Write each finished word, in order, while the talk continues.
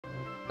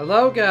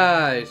Hello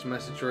guys,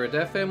 Messenger of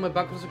Death and we're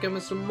back once again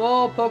with some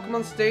more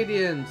Pokemon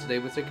Stadium. Today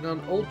we're taking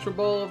on Ultra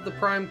Ball of the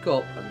Prime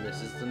Cup and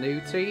this is the new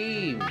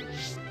team.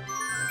 Let's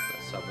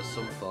have us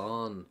some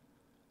fun.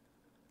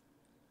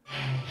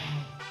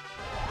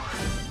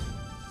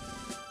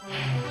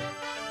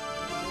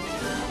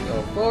 So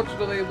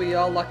unfortunately we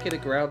are lacking a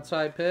ground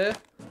type here.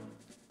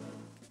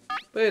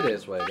 But it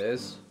is what it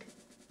is.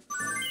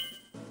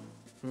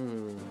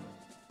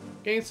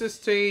 Against this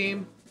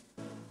team.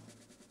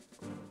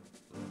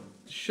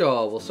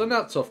 Sure, we'll send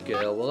out Tough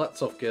Girl. We'll let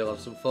Tough Girl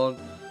have some fun.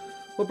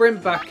 We'll bring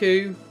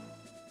Baku.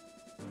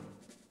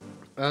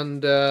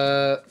 And,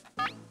 Pterodactyl.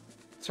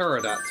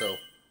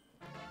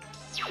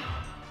 It's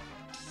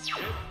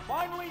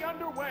finally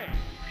underway.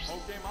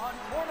 Pokemon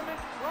Tournament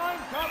Prime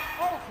Cup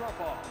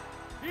Ultraball.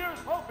 Here's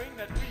hoping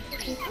that we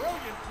see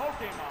brilliant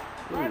Pokemon,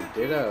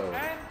 strategy,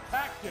 and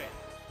tactics.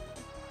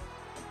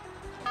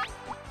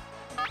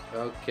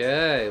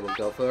 Okay, we'll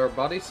go for a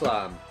Body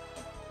Slam.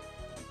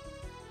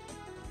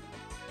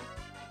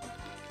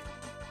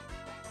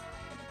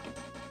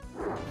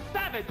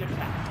 I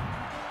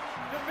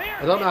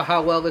don't know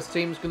how well this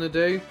team's gonna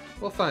do.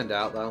 We'll find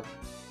out though.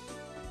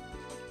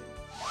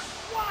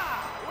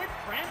 Wow, it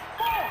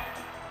transformed!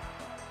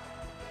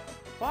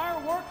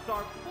 Fireworks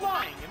are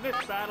flying in this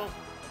battle.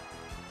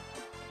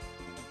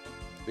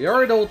 We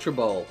are in Ultra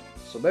Ball,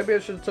 so maybe I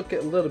should have took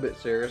it a little bit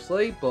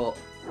seriously, but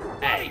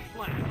hey,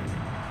 we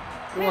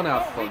want to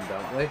have fun,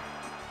 don't we?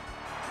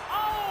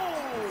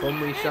 Oh,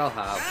 Fun we shall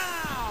have.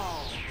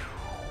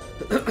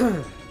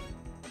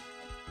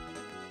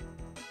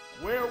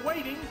 We're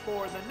waiting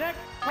for the next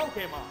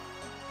Pokemon.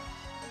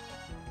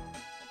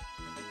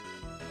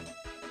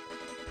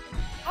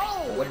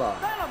 Oh, it's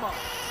Venomous!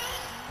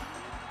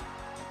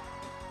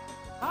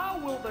 How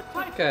will the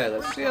type Okay,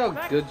 let's see how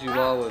good you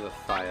are with a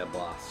Fire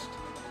Blast.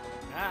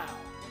 Now.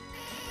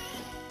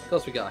 Of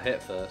course we got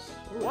hit first.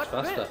 Ooh, it's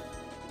faster. This?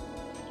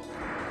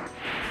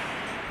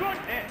 Good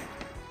hit.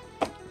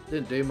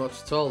 Didn't do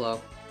much at all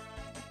though.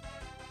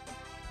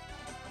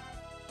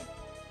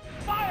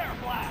 Fire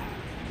Blast!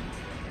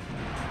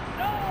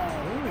 No!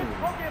 This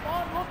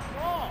Pokemon looks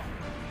wrong.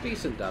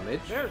 Decent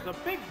damage. There's a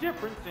big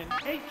difference in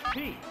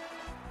HP.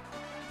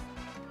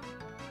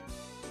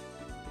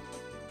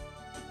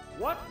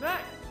 What's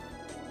next?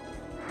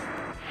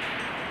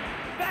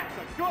 That's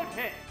a good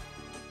hit.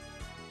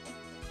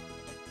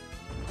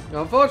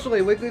 Now,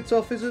 unfortunately,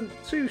 Wigglytuff isn't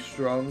too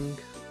strong.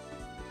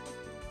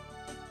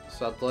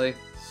 Sadly.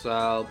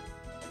 So,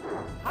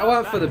 I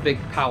went for the big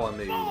power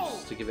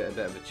moves to give it a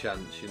bit of a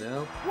chance, you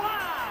know?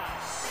 Wow!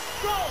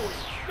 Going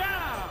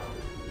down!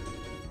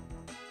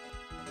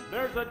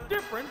 There's a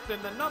difference in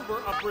the number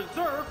of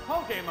reserve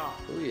Pokemon.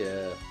 Oh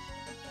yeah.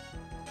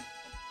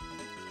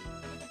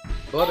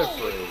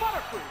 Butterfree.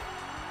 Butterfree!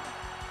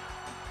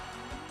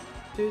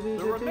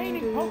 The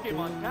remaining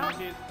Pokemon count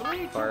is 3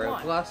 to 1. Fire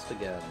Blast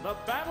again. The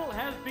battle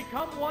has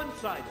become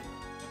one-sided.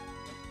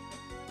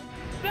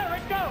 There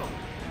it goes!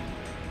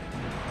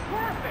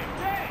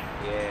 Perfect aim!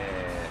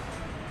 Yeah.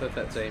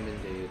 Perfect aim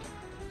indeed.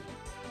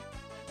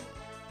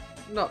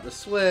 Not the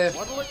Swift.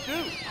 What'll it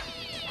do?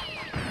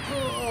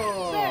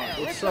 Oh, There,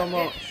 did it's so a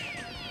much.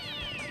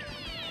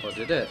 What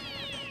did it?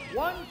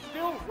 One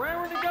still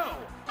raring to go,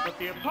 but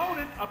the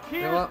opponent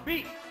appears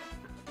beat.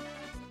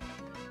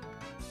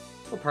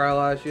 We'll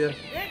paralyze you. It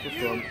Just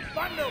used run.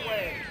 Thunder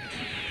Wave.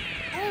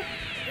 Oops,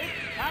 it's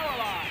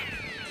paralyzed.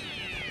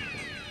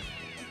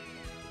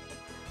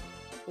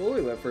 Oh,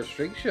 he went for a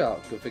string shot.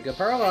 Good thing I It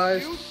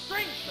paralyzed. used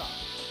String Shot.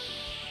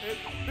 Its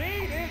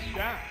speed is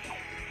down.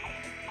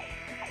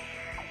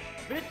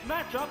 This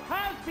matchup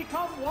has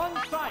become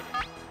one-sided.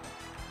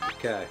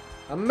 Okay.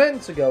 I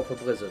meant to go for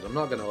Blizzard, I'm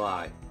not gonna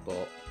lie,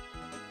 but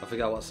I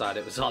forgot what side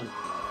it was on.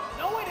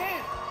 No, it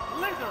is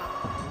Blizzard.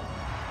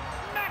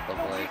 Smack the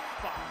Lovely. weak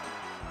spot.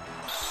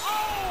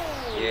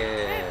 Oh, Yeah.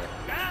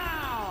 it's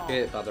down.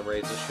 Hit by the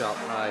razor shot,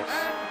 nice.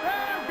 And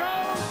there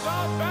goes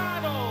the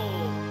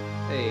battle.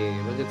 Hey,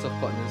 Wigglytuff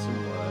putting in some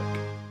work.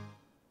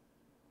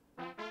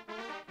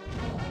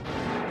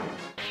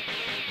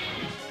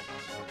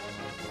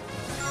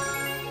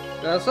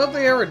 Now, some of the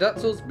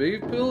Aerodactyl's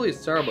move pool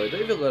is terrible. They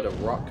don't even let a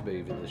rock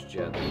move in this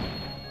gen.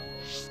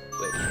 Which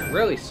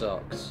really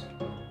sucks.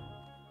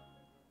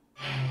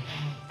 I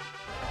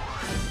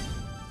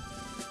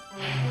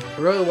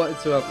really wanted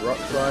to have Rock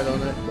Slide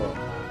on it, but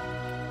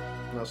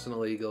that's an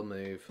illegal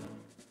move.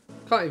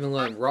 Can't even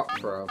learn Rock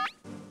Throw.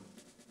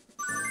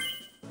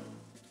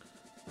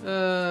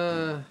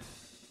 I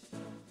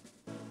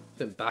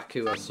think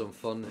Baku has some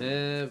fun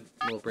here.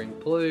 We'll bring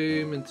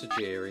Plume into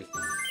Jerry.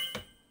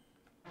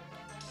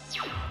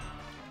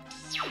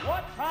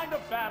 What kind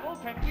of battle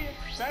can we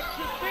expect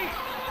to see?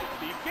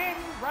 Begin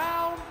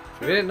round 2.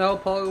 If you didn't know,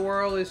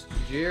 Poliwhirl is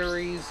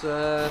Jerry's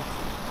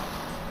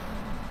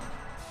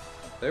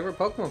favorite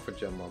Pokemon for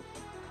Gen 1.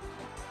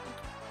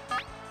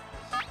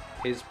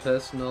 His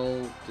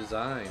personal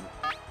design.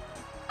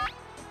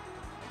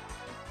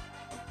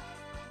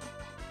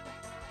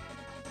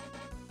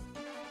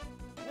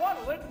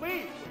 What'll it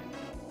be?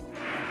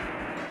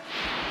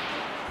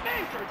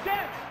 Major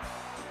damage!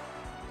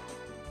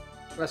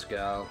 Let's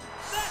go.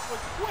 That was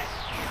quick.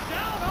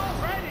 Down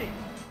already.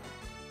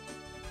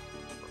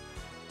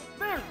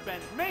 There's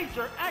been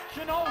major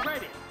action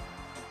already.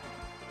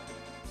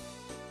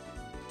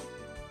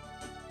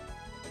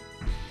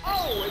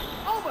 Oh, it's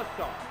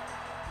Omastar.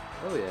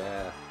 Oh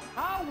yeah.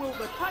 How will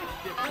the type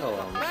difference Hello,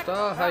 affect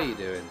Star. How that? you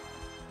doing?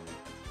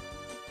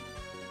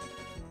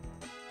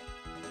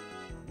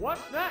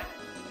 What's next?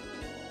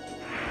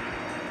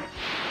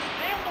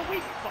 And the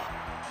weak spot.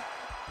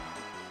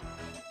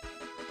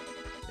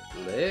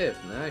 Live,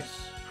 nice.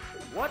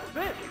 What's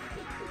this?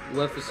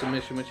 Went for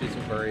submission, which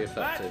isn't very That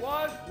effective.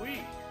 was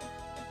weak.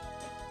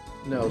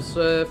 No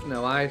surf,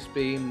 no ice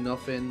beam,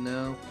 nothing,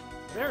 no.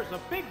 There's a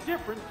big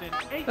difference in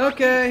HP.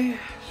 Okay,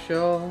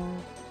 sure.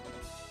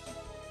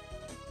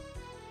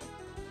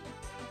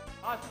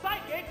 A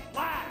psychic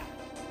blast.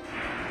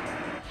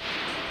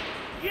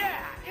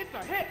 Yeah, it's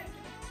a hit.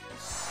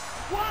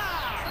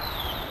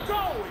 Wow!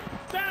 Going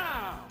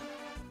down.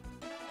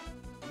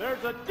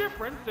 There's a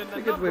difference in the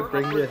Figured number we'd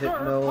bring of your reserve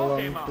Hypno along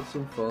Pokemon. for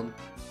some fun.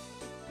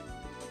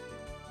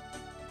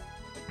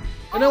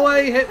 In a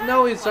way,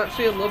 Hypno is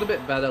actually a little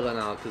bit better than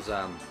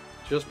Alakazam,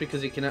 just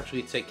because he can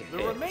actually take a The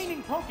hit.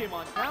 remaining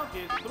Pokemon count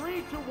is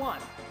 3-1.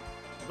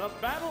 The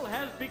battle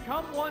has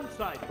become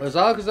one-sided. Whereas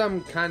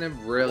Alakazam kind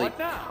of really What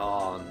now?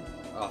 can't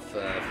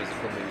offer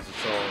physical moves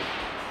at all.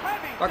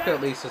 Heavy Back at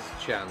damage. least has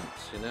a chance,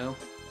 you know?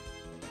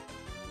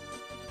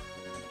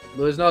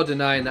 There's no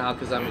denying that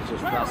Alakazam is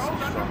just vastly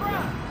Barrels stronger.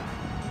 underground.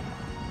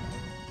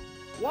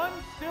 One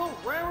still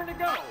raring to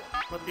go,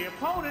 but the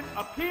opponent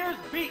appears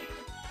beat.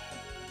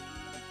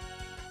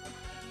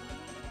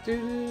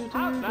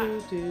 How's that?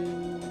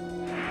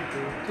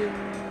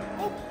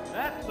 Oops,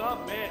 that's a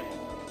miss.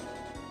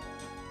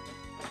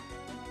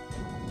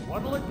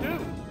 What'll it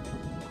do?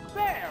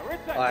 There,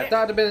 it's a Alright, if hit.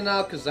 that had been an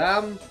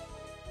Alakazam,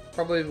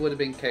 probably would have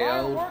been KO'd.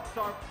 Fireworks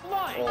are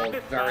flying in Or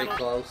this very battle.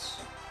 close.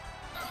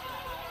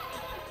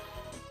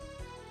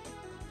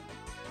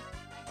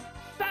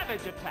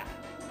 Savage attack.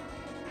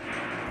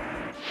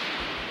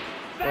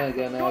 Then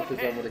again, That's a good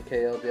Alakazam hit. would have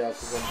KO'd the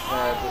Alakazam.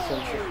 The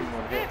Sensor from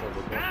one hit, It's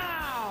probably.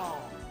 down.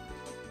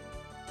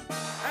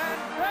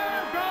 And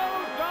there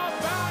goes the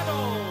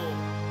battle.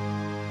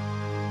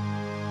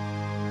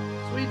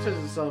 Sweet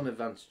has its own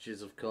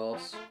advantages, of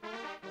course.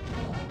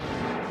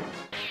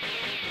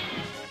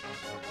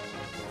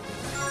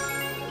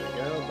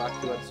 There we go, back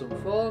to have some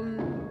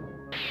fun.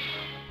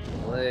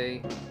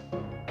 Play.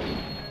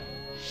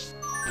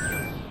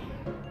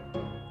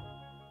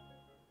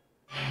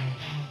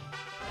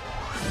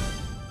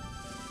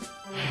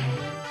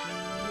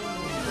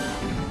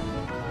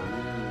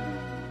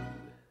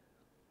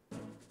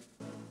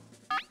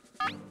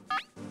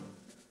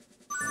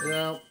 You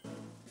know,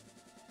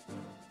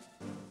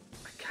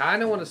 I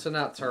kind of want to send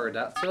out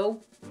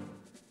Pterodactyl.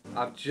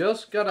 I've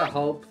just got to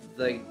hope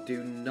they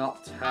do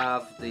not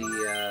have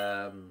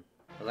the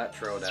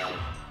Electrode out.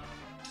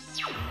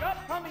 The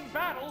upcoming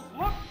battles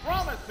look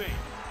promising.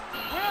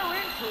 We're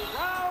into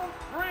round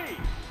 3.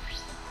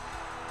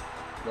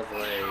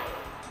 Lovely.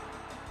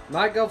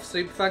 Might go for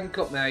Super Fan,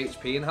 cut my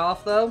HP in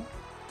half though,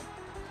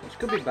 which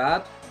could be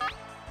bad.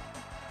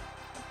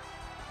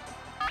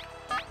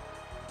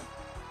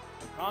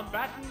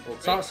 Combatant. Well,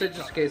 Toxic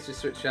just in case we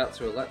switch out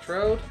to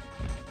Electrode.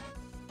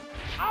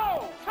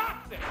 Oh,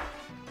 toxic!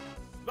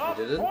 You The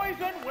didn't?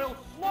 poison will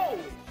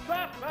slowly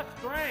sap the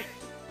strength.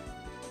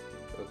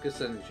 Focus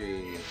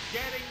Energy.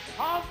 Getting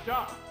pumped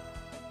up.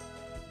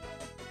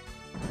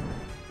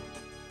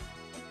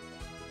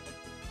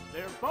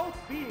 They're both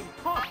being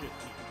cautious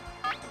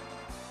here.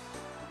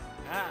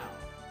 Now.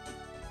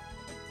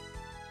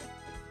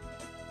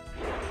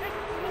 It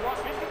flew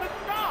up into the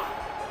sky.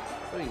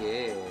 Oh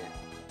yeah.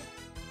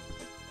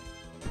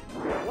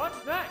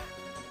 What's next?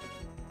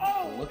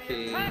 Oh, Unlucky.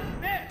 the attack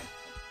missed.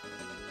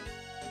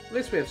 At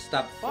least we have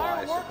Stab Fly,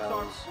 I Fireworks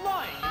are suppose.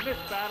 flying in this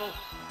battle.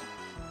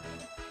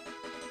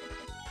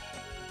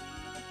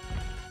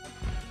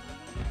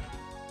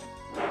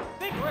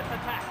 Vigorous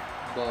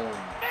attack. Boom.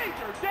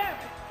 Major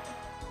damage.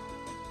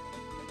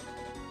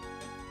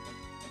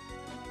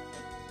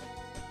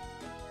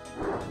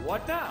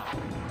 What now?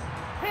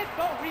 Hit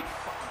the weak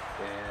spot.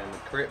 Damn,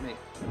 crit me.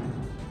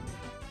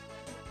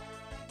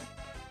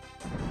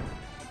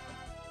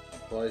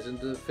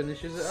 Poison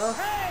finishes it off.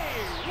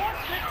 Hey,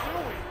 what's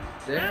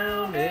it doing?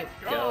 Down it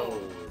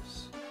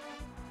goes.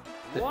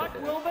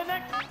 What will the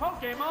next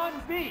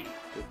Pokemon be?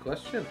 Good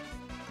question.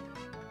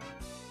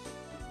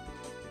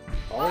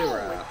 Oh,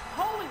 Poliwrath. it's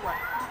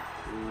Poliwrath.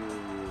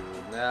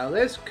 Ooh, now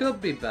this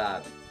could be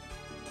bad.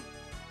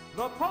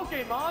 The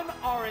Pokemon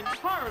are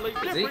entirely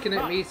Because different he can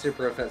hit me types.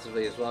 super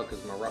effectively as well because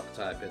of my rock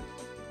typing.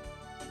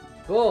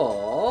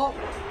 But The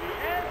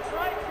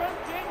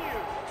airstrike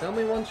continues. tell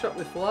me one shot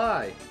with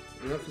Fly.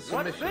 You went for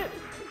What's submission. this?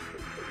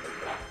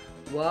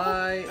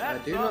 Why? I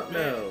That's do not not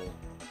know.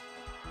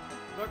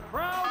 The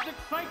crowd's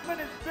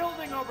excitement is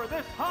building over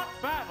this hot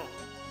battle.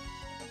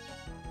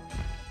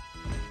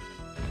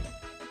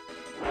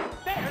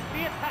 There's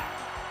the attack.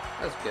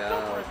 Let's Super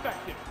go.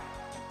 effective.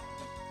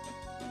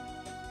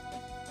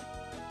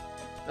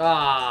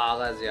 Ah,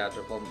 there's the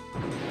Hydro Pump.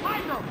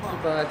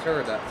 Goodbye,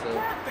 Pterodactyl.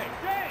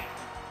 Perfect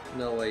game.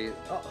 No way.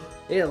 Oh,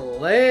 it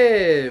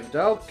lived!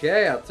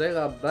 Okay, I'll take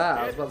that back.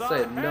 I was about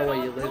to say, no way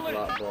you lived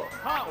that, but...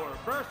 Power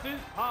versus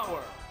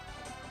power.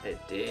 It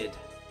did.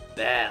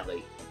 Barely.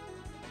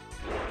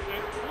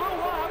 It blew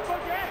up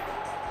again.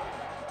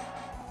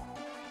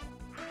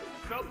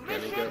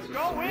 Submission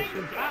going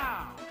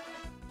down.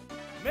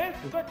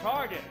 Missed the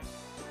target.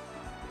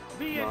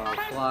 The intense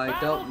Fly,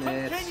 battle don't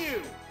miss.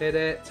 continues. Hit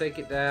it, take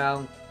it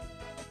down.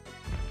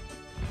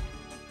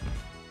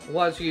 I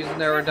was using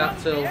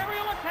Aerodactyl.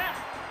 Aerial attack.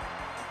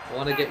 I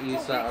want to get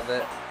use out of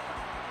it.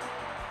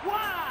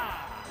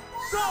 Wow.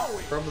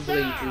 Going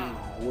Probably down.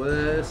 the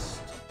worst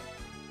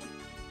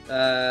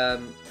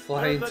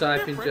flying There's a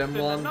type in difference Gen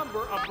the 1.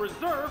 number of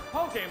reserve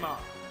Pokemon.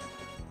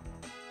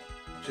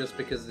 Just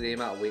because of the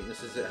amount of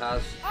weaknesses it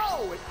has.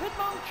 Oh, it's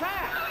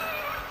Hitmonchan.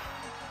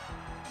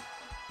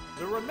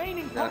 The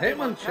remaining Now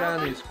Pokemon Hitmonchan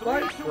count is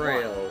quite 3-1.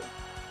 frail.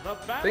 The I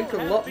battle think a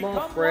has lot more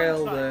become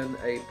frail one-sided.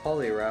 than a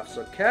Poliwrath.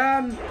 So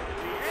can The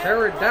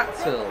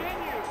Pterodactyl air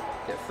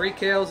continues. get 3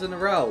 KOs in a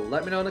row?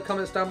 Let me know in the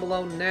comments down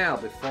below now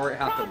before it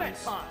Comet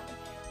happens. Punch.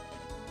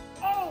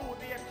 Oh,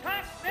 the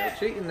attack No missed.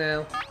 cheating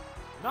now.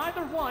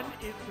 Neither one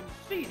is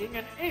conceding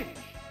an inch.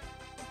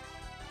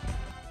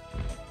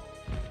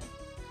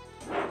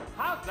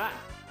 How's that?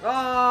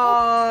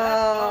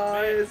 Oh,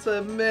 that's it's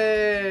a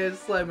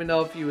miss. Let me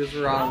know if you was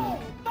wrong.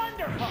 Oh,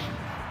 Thunder Punch.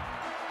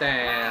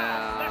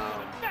 Damn. That's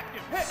an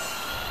effective hit.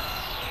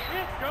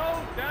 It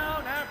goes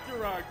down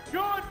after a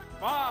good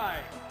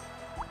fight.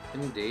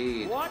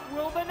 Indeed. What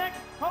will the next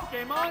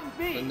Pokemon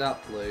be? And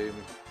that plume.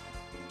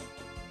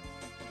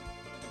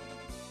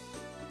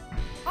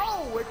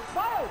 Oh, it's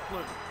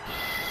Vileplume.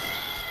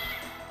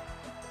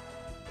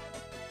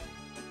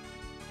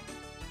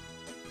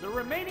 The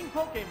remaining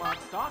Pokemon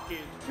stock is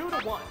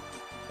 2-1.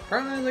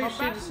 Apparently Leaf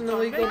Seed is an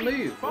illegal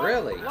move.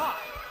 Really?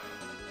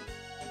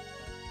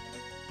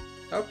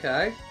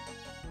 Okay.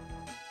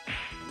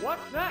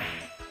 What's next?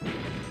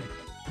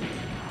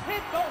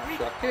 Hit the weak.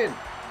 Shocking.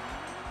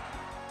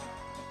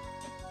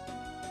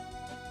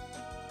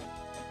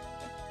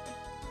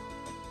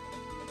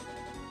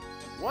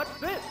 What's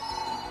this?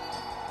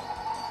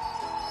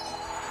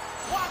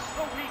 What's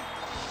the weak?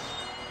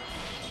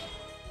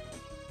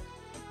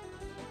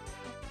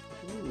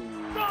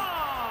 Ooh.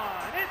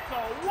 Gone! It's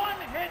a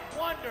one-hit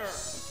wonder.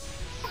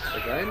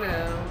 Okay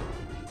now.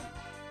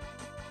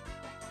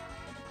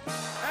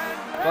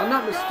 And If I'm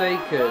not there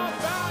mistaken, goes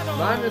the battle.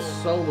 mine is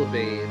Solar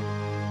Beam.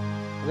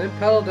 And then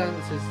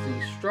Peladance is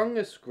the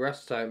strongest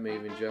grass type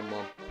move in Gen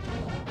 1.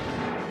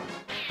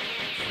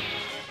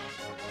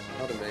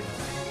 Pardon me.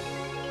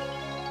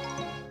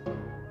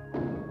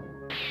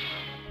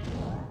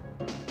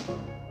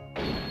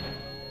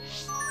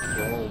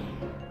 Boom.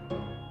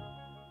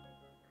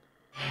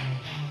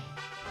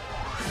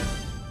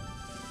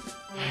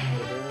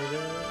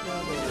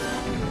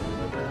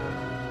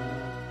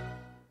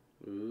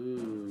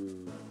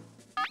 Ooh.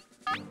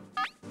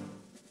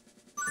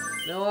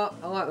 You know what?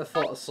 I like the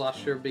thought of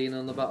Slasher being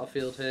on the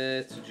battlefield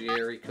here,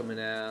 Tajiri coming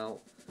out,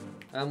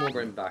 and we'll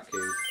bring Baku.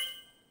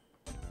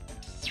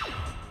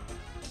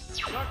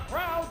 The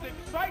crowd's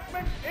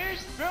excitement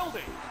is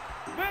building.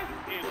 This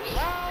is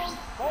round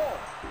 4.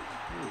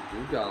 Ooh,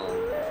 Dugong.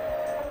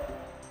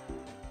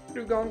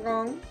 Dugong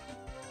Gong.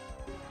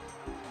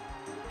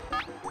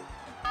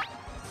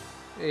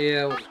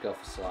 Yeah, we'll just go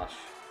for Slash.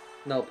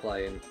 No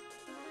playing.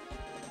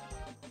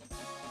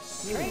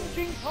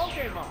 Changing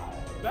Pokemon.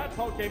 That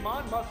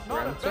Pokemon must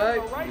not Ground have been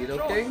type, the right choice.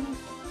 Nidoking.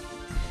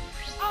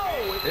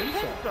 Oh, it's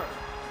Pinsir. Pinsir.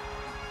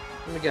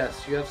 Let me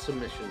guess, you have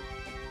submission.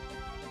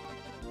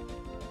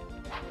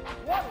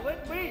 What'll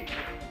it be?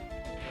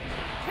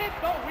 Hit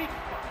the weak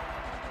spot.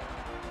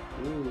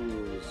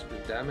 Ooh, it's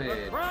good The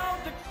damage.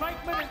 crowd's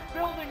excitement is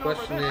building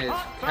Question over this is,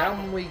 hot battle.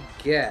 can we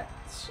get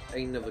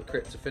another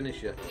crit to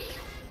finish it?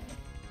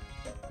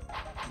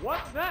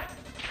 What's next?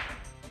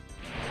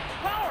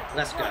 Powerful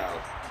Let's go.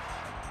 strike.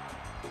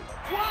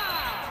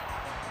 Wow!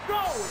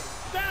 Going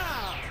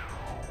down!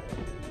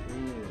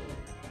 Mm.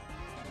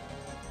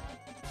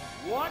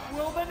 What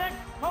will the next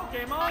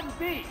Pokemon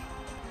be?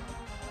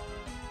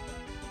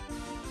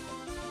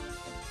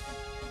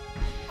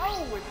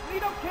 Oh,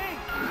 it's Nidoking!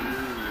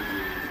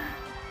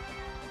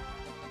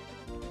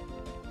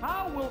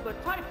 How will the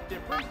type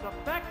difference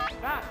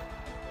affect that?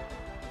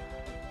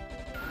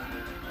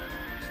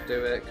 Let's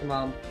do it, come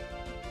on.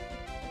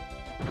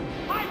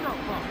 Hydro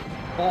Pump!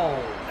 Oh,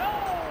 No!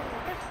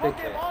 This Big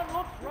hit. Pokemon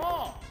looks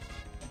wrong!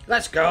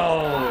 let's go!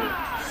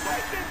 Ah,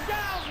 take it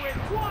down with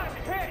one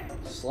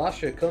hit!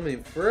 Slasher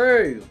coming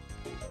through.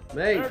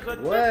 Make There's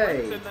a way.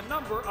 difference in the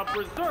number of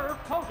reserve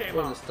Putting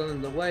Pokemon. a stun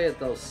in the way of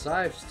those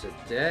scythes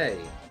today.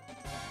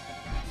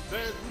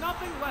 There's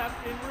nothing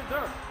left in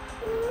reserve.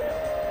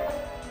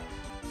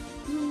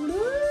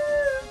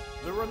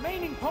 The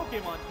remaining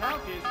Pokemon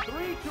count is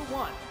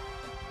 3-1.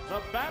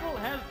 The battle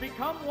has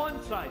become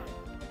one-sided.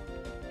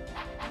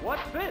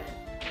 What's this?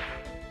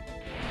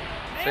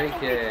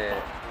 Take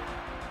it.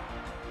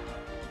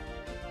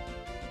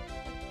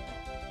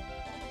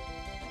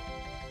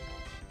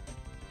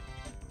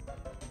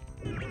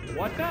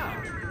 What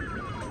now?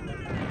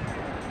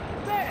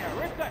 There,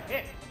 it's a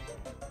hit.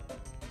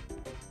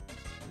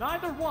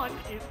 Neither one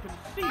is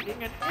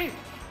conceding an inch.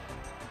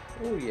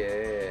 Oh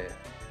yeah.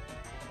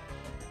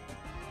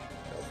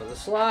 Go for the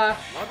slash.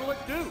 What'll it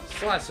do?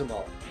 Slice them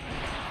up.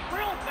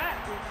 Drill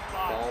that weak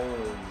spot.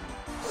 Boom.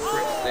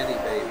 Crit City,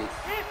 baby.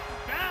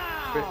 It's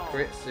down.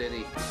 Crit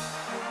City.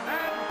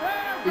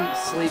 And there Eat, goes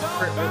sleep, the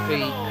crit,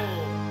 repeat.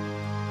 battle.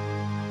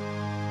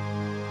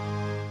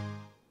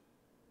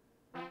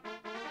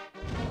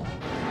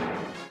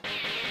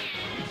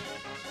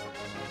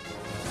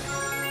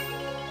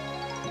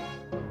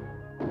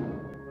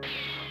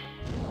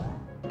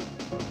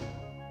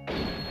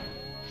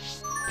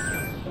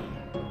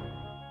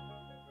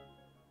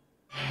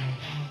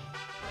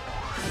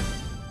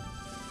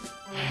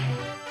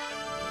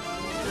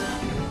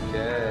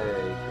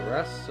 Okay,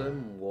 grass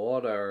and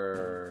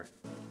water.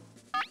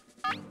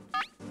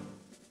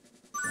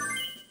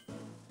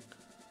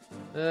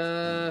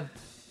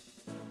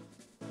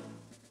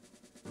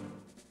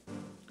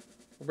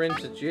 We'll bring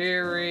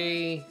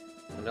Tajiri,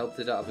 and hope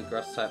they don't have a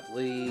grass type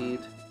lead.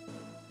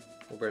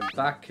 We'll bring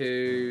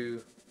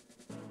Baku.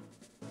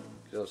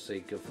 Because obviously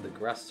good for the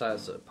grass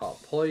types that are part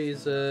of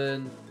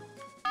poison.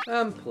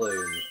 And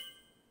Plume.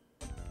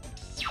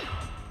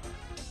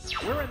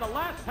 We're in the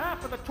last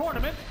half of the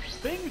tournament.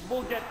 Things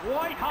will get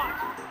white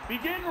hot.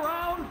 Begin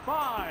round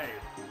 5.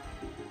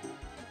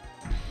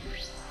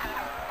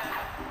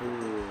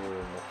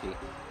 Ooh, lucky.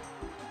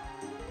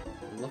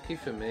 Lucky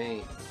for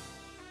me.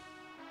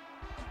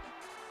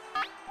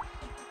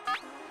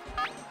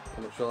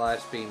 How much will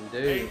Ice Beam do?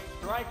 8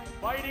 strike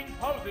fighting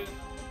poses.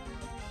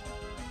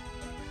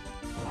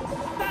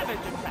 Savage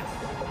attack.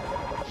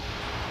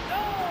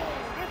 No!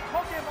 This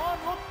Pokemon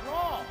looks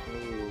wrong.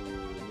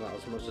 Ooh, not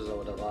as much as I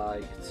would have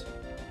liked.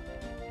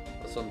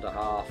 That's under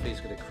half. He's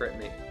going to crit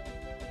me.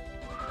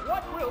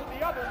 What will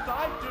the other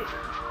side do?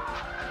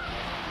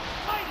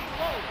 Mighty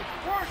blow with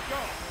Word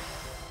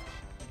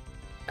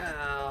Go.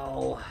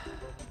 Ow.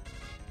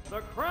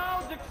 The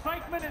crowd's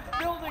excitement is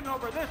building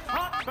over this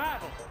hot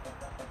battle.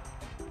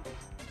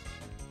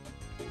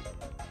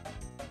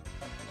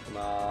 Come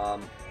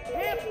on.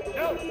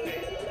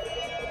 Hypnosis.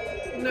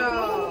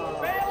 No.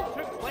 Fail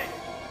to click.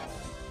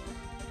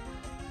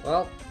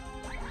 Well,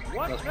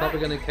 What's that's probably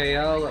next? going to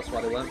KO. That's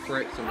why they went for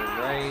it. 'Cause I'm in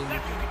range.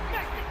 That's an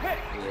effective hit.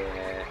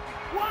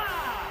 Yeah.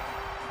 Wow!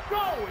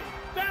 Going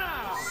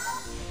down.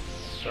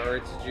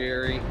 Sorry,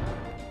 Tajiri.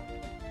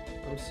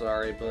 I'm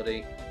sorry,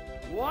 buddy.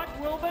 What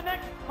will the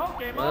next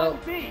Pokemon Well,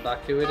 be?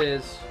 back who it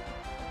is.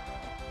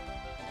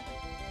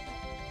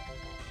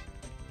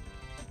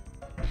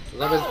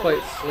 Was I supposed to play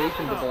sleep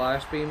and double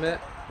Ice Beam it?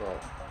 Well,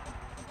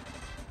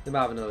 they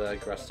might have another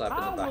grass type in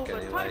the back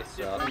anyway,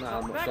 so I don't know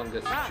how much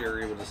longer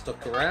Tajiri would have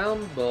stuck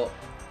around, but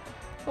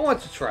I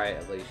want to try it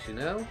at least, you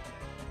know?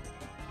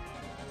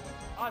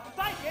 A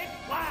Psychic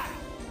Blast.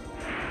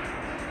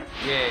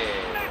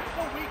 Yeah, That's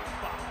the weak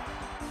spot.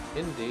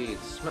 indeed.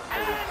 Smack the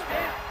And weak spot.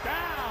 it's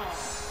down.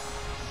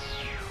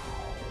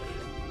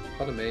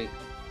 Pardon me.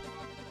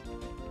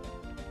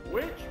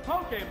 Which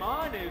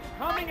Pokemon is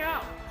coming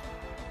out?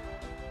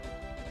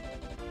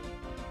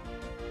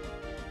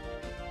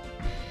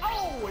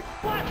 Oh, it's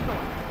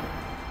Blastoise!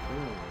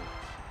 Hmm.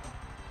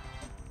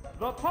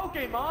 The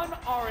Pokemon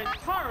are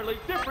entirely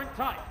different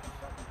types.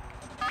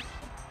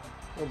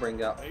 We'll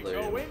bring out They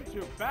go Blue.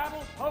 into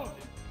battle poses.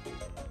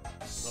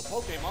 The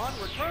Pokemon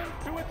returns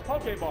to its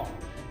Pokeball.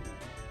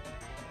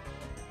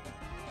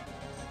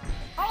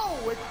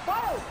 Oh, it's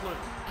Bioflume!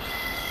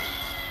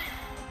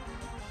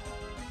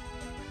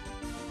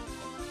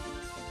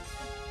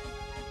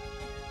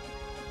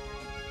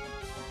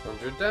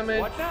 100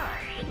 damage. What now?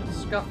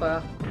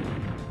 Scuffer.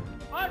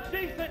 A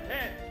decent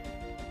hit!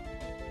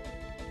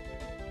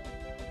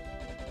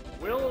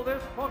 Will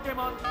this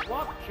Pokemon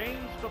swap change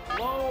the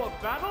flow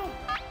of battle?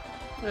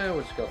 Yeah,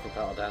 we'll just go for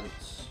Battle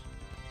Dance.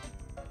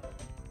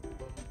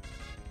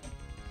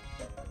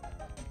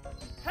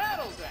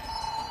 Paddle Dance!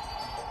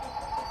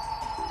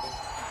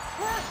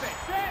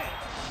 Perfect day!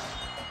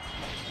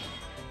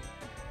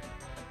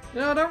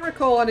 No, I don't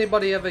recall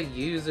anybody ever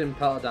using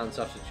Battle Dance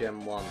after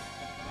Gen 1.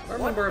 I don't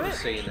remember ever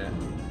What's this? seeing it.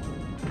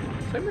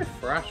 Same with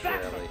Thrash,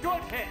 That's really. a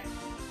good hit!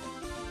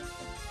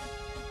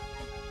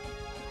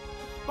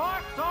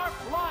 Sparks are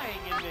flying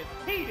in this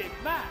heated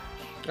match!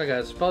 Okay,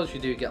 I suppose you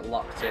do get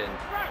locked in.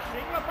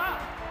 Crashing about!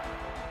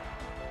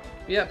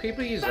 Yeah,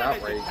 people use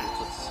Savage Outrage, attack. it's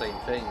just the same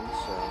thing,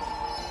 so...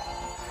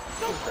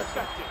 Super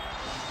effective!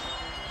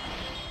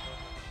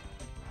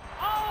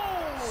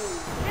 Oh!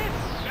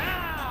 It's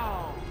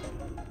down!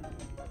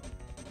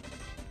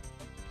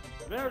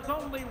 There's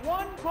only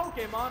one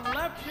Pokemon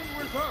left in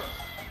reserve.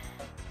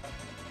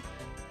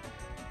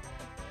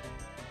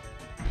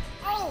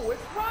 Oh,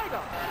 it's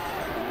Rhydon!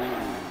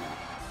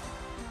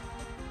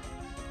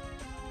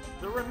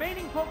 The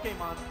remaining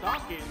Pokemon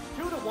stock is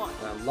 2-1.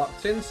 I'm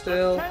locked in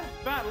still. 10th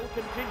battle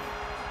continues.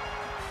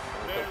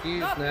 I'm There's confused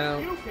nothing now.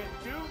 you can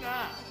do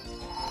now.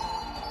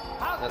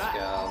 How's Let's that?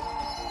 go.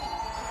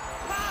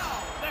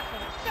 Wow, that's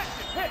an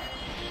effective hit.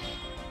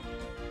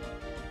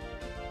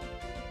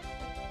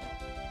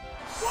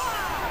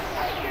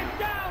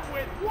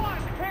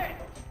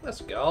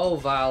 Let's go,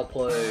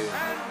 Valplume.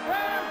 And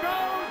there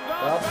goes the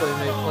Valplume ain't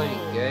battle.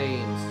 playing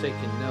games,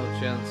 taking no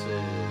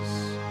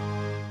chances.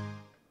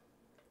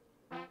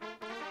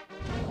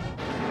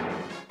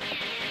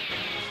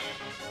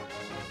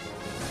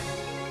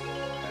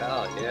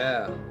 Hell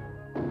yeah.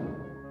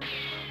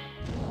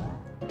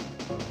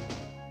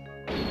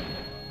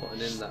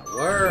 Putting in that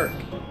work.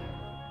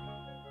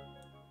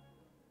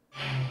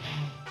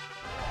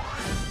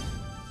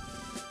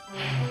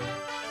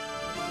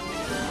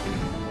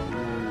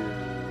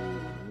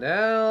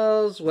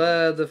 Now's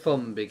where the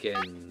fun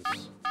begins.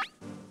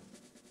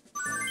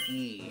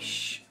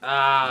 Yeesh.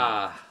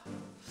 Ah.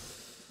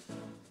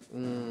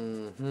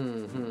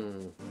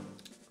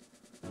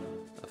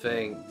 I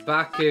think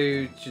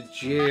Baku,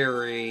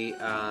 Tajiri,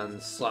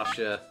 and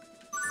Slasher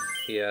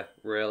here,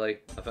 really.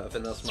 I think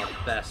that's my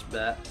best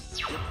bet.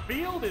 The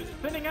field is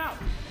thinning out.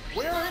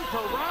 We're into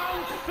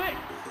round 6.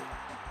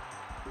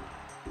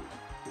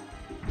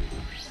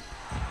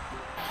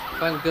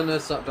 Thank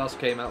goodness that DOS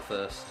came out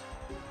first.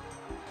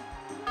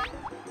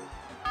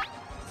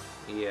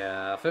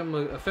 Yeah, I think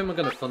we're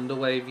gonna Thunder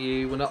Wave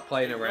you. We're not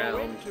playing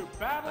around.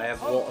 I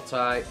have water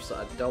types that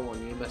I don't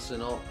want you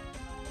messing up.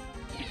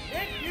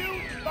 Hit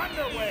you,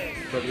 Thunder Wave.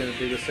 Probably gonna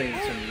do the same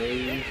to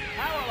me.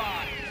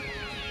 Paralyzed.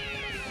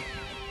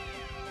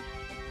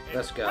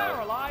 Let's go.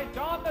 Paralyzed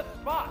on the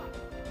spot.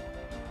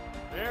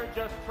 They're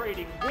just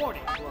trading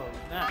warning blows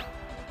now.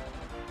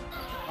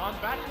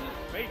 Combatants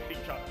face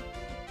each other.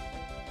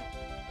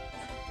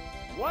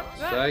 What's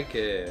that?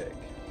 Psychic.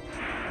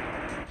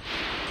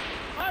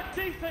 A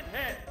decent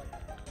hit.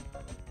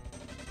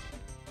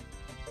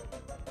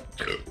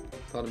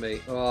 Pardon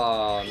me.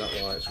 Oh, not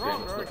the light screen. That's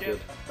Stronger not good.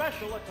 against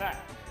special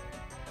attacks.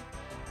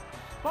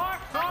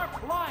 Sparks are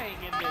flying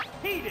in this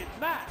heated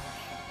match.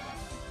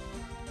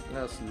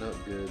 That's not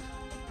good.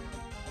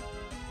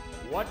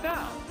 What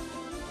now?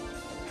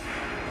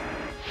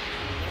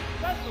 The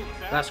special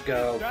attack Let's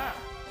go. is down.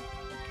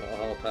 Gotta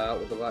help out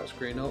with the light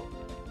screen up.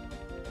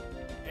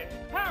 It's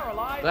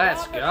paralyzed.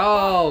 Let's on the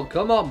go!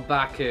 Come on, spot.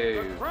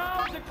 Baku! The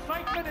crowd's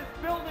excitement is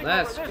building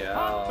Let's over this go.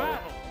 hot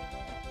battle.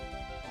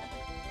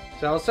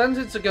 So I was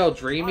tempted to go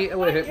Dream Eater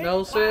with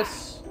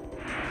Hypnosis,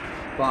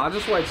 but I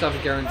just wanted to have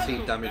a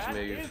guaranteed damage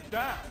move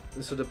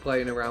instead of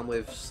playing around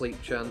with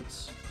Sleep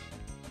Chance.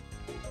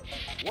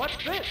 What's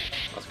this?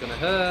 That's gonna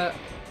hurt.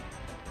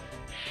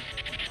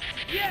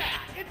 Yeah,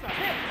 it's a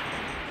hit.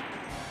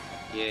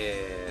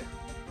 Yeah.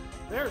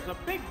 There's a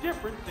big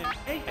difference in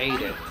 8.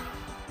 Ate it.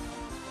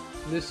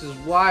 This is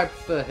why I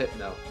prefer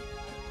Hypno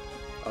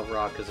over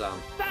Arkazam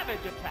Savage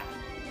attack.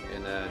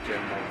 in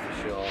Gen 1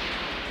 for sure.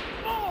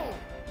 Oh!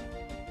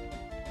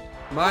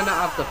 Might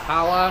not have the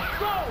power,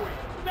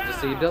 Going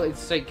just the down. ability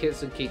to take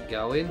hits and keep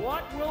going,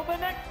 What will the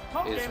next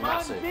is Pokemon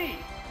massive. be?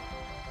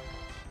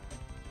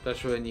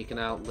 especially when you can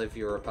outlive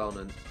your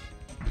opponent.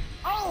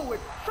 Oh,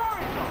 it's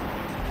Charizard.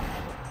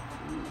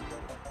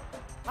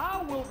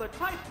 How will the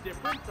type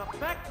difference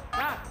affect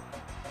that?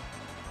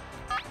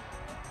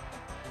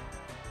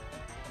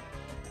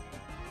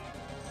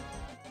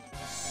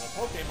 The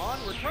Pokemon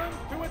returns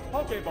to its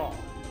Pokeball.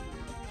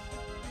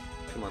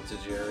 Come on,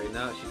 Tajiri,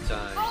 now it's your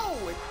time. Oh,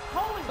 it's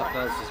Holy That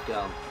Ray. buzz is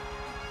gone.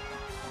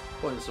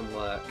 Put in some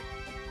work.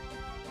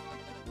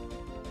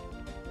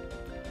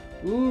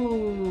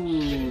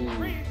 Ooh.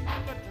 Increase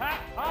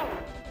attack power.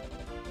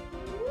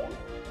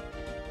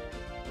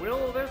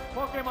 Will this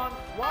Pokemon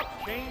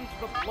swap change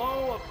the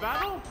flow of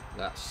battle?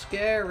 That's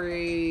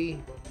scary. It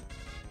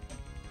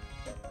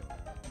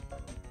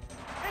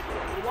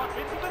flew up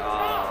into the sky.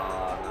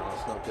 Ah, no,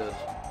 it's not good.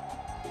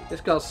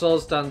 It's got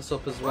Swords Dance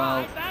up as well.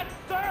 Right, that's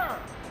sir.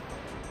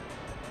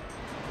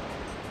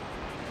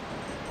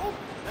 Oh,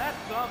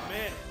 that's a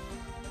miss.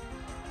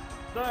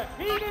 The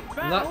heated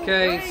battle In that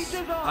case,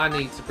 rages on. I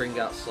need to bring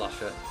out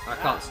Slasher. I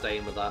can't stay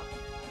in with that.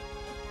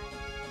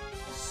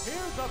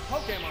 Here's a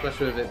Pokemon.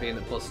 Especially with it being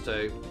at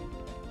 +2.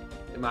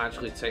 It might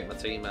actually take my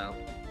team out.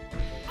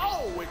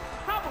 Oh, it's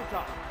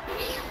Kabuto.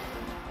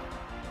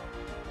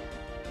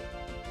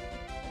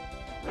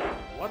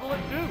 What'll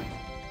it do?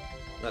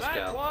 Let's That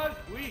go. was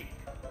weak.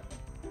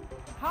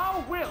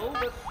 How will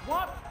the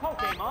swapped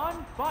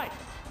Pokemon fight?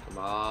 Come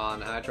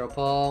on, Hydro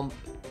Pump.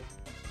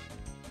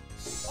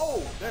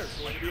 Oh, there's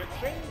going to be a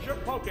change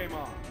of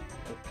Pokemon.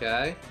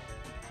 Okay.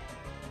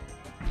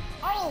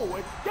 Oh,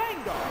 it's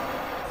Gengar.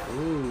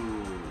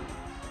 Ooh.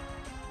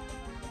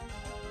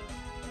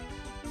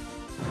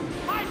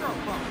 Hydro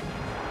Pump.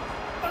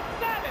 The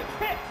savage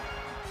hit.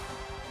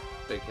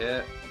 Big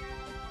hit.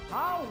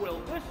 How will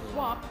this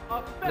swap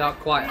affect Not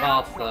quite the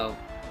half outcome? though.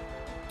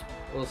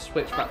 We'll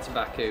switch back to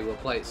Baku. We'll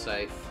play it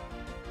safe.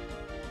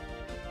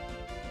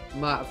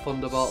 Might have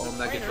Thunderbolt or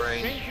Mega Trainer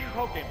Drain. changing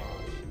Pokemon.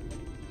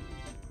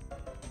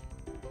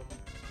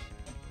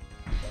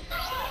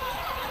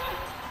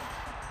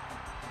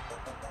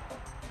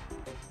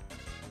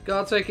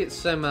 Gotta take it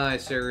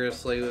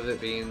semi-seriously with it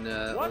being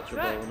What's Ultra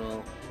that? Ball and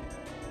all.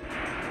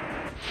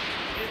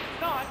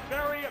 It's not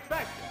very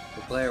effective.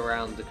 We'll play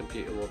around, the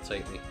computer will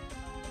take me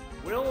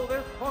Will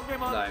this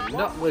Pokemon No, I'm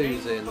swap not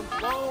change losing. the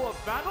flow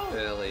of battle?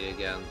 early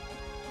again.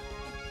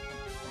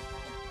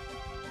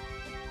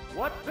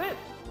 What's this?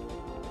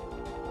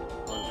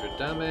 100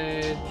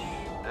 damage.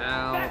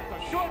 Ouch.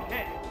 That's a good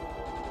hit.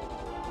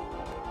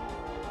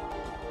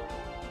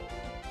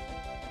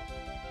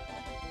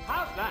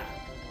 How's that?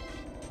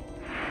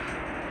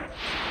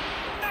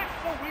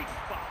 That's the weak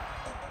spot.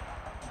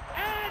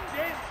 And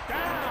it's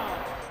down.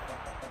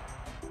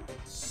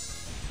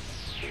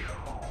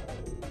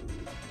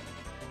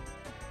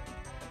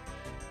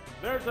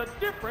 There's a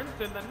difference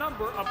in the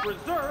number of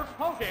reserve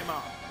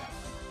Pokemon.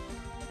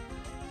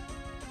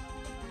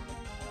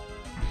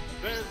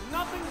 There's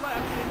nothing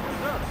left in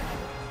reserve.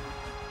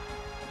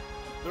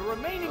 The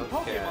remaining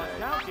Pokemon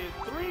count is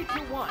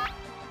 3-1.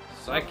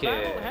 Psychic. The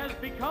battle has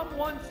become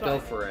one-sided. Go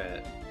for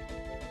it.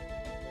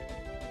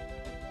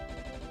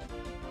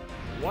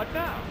 What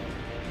now?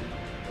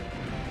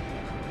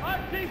 A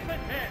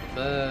decent hit.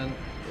 Burn.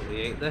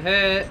 Alleviate the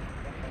hit.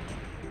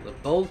 The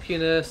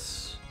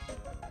bulkiness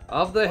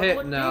of the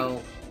hit now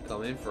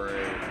coming through.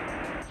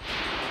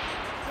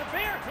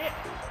 Severe hit.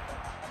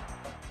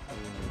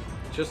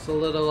 Just a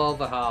little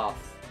over half.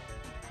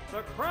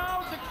 The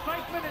crowd's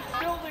excitement is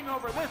building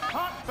over this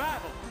hot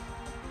battle.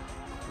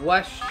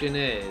 Question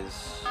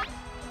is,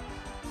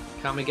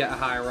 can we get a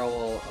high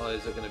roll, or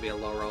is it going to be a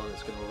low roll and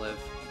it's going to live?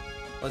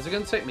 Or is it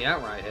going to take me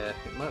out right here?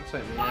 It might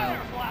take me Fire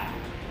out. blast.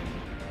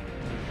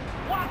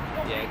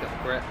 Yeah, got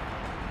the grip.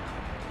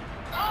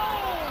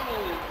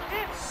 Oh,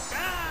 it's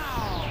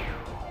down.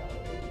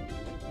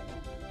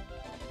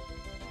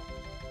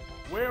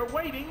 We're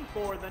waiting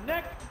for the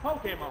next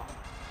Pokemon.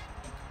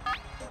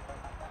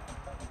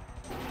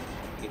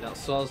 You're not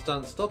swords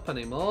danced up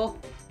anymore.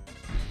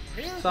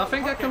 Here's So I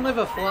think I can Pokemon. live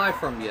a fly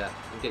from you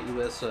and get you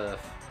with a surf.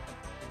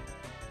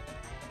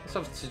 Let's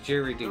have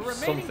Tajiri do The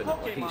remaining something at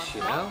Pokemon least,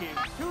 you stock know? is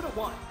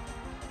 2-1.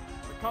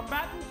 The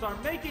combatants are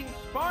making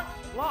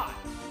sparks fly.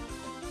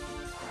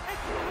 It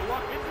flew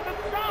up into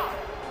the sky.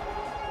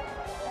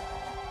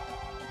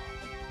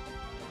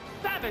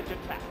 Savage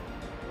attack.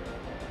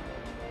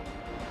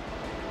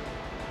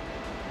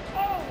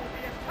 Oh,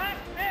 the attack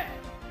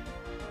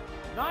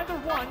missed. Neither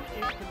one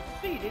is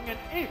conceding an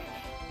inch.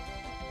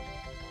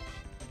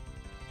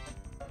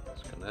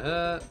 It's gonna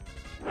hurt.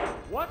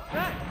 What's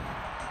that?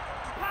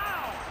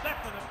 Pow!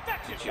 That's an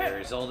effective hit.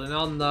 Tajiri's holding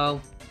on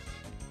though.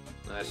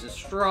 Nice and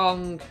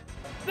strong.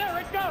 There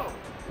it goes.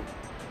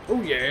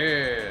 Oh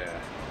yeah!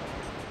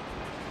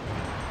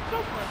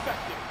 Super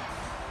effective.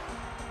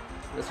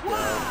 Let's go.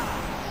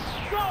 Wow!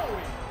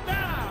 Going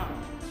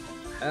down.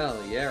 Hell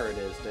yeah, it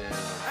is down.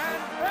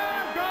 And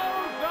there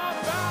goes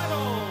the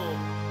battle.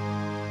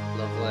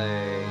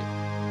 Lovely.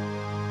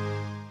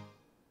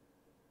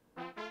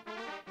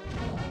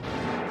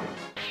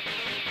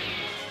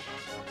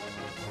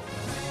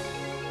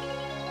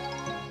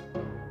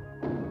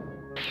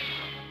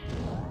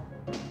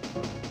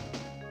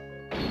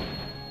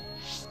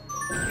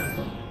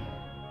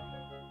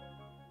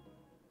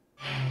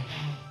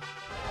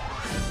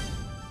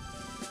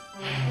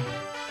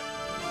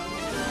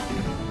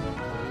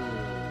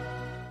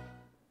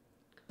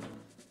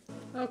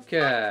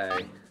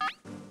 Okay.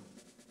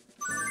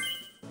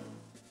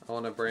 I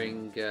want to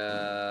bring,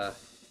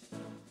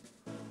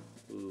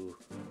 ooh.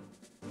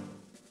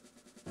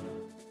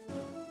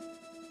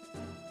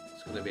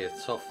 It's going to be a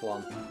tough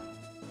one.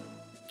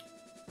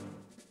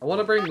 I want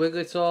to bring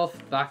Wigglytuff,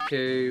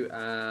 Baku,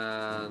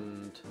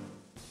 and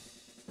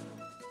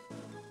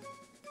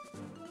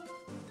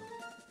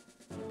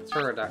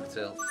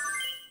Pterodactyl.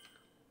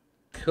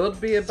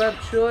 Could be a bad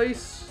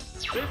choice.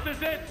 This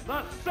is it,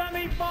 the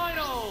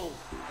semi-finals.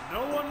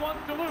 No one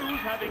wants to lose,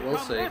 having We'll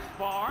come see. this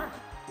far.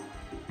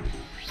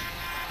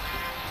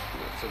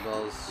 That's a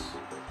buzz.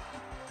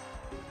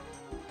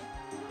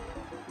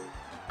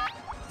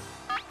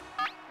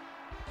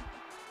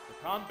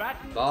 The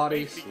combatant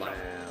Body face each slam.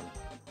 other.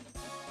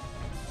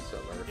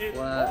 Silver It's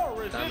flat.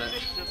 more Damn it.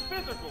 resistant to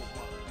physical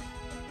blows.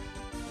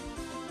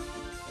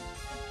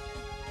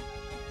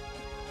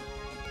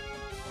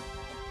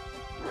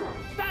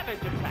 Savage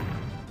attack.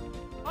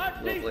 A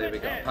Lovely, we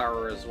decent got hit.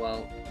 power as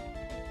well.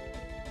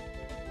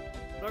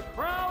 The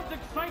crowd's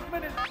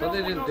excitement is So they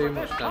building didn't over do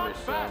much this damage,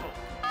 hot so battle.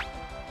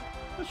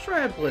 let's try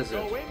a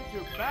blizzard. Go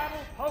into battle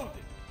poses.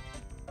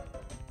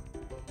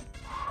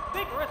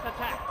 Vigorous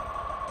attack.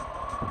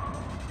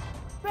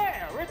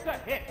 There, it's a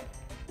hit.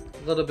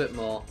 A little bit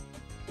more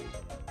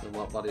than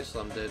what Body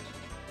Slam did.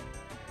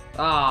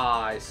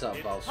 Ah, I set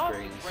It's ball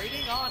screens.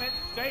 concentrating on its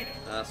status.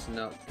 That's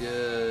not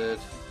good.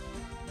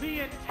 The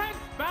intense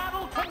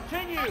battle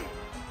continues.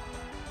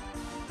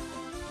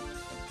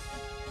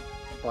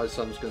 Body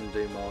Slam's gonna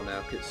do more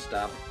now. Get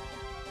stabbed.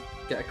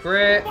 Get a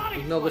crit.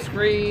 Body Ignore the slam.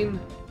 screen.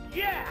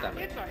 Yeah, Damn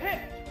it. it's a hit.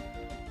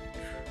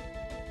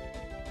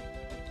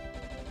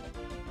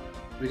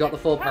 We got the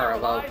full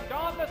parallel. Paralyzed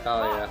on the Oh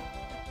spot. yeah.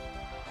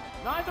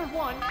 Neither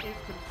one is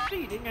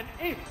conceding an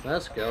inch.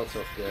 Let's go,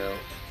 tough girl.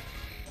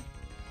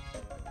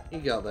 You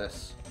got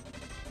this.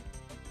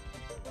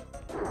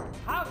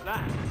 How's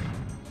that?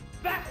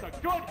 That's a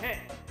good hit.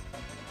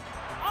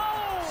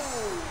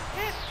 Oh,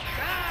 it's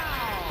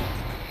down.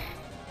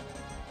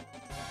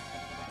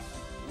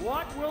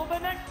 What will the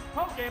next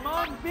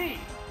Pokemon be?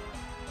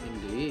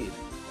 Indeed.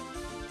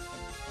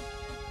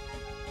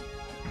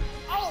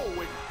 Oh,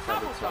 it's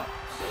double top.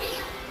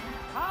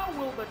 How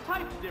will the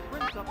type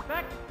difference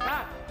affect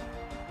that?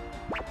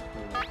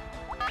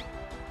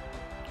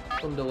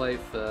 Underway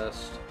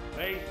first.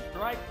 They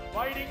strike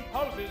fighting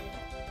poses.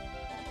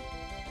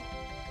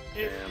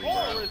 It's Damn,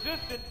 more bro.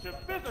 resistant to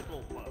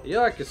physical blows.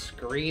 You're like a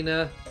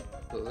screener.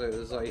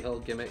 There's like a whole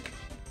gimmick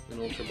in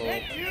Ultra Ball.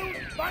 It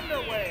used Thunder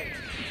Wave.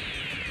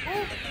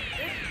 Oops,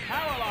 it's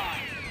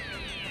paralyzed.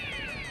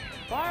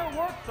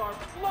 Fireworks are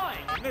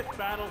flying in this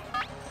battle.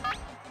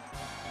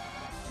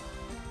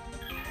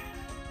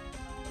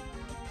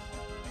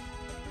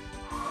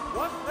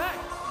 What's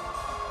next?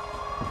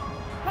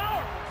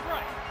 Powerful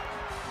strike.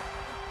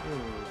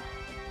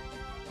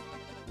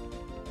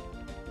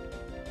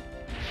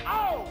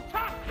 Oh,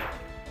 toxic!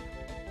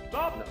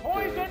 The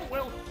poison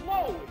will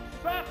slowly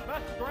sap the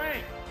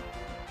strength.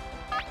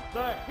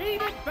 The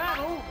heated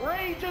battle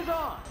rages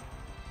on.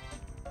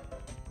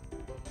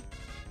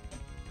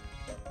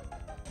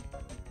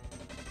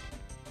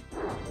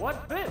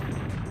 What's this?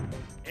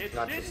 It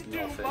That is didn't do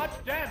nothing.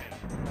 much damage.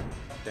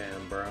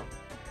 Damn, bro.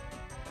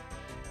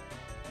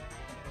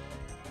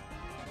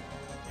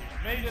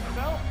 It made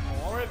itself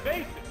more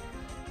evasive.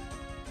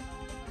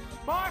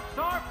 Sparks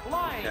are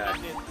flying Okay.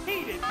 in this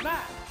heated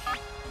match.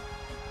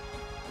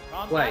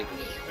 Wait.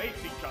 Combatants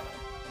face each other.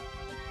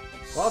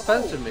 What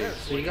offensive Oh, moves? there's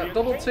So you got William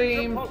double Change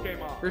your team,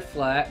 Pokemon.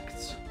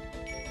 reflect,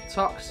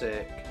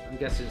 toxic. I'm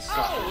guessing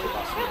slash Oh, is the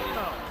last it's move.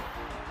 Hypno.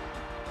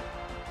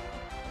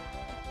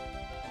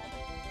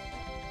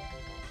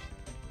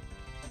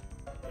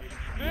 It's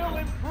still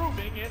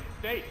improving its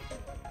state.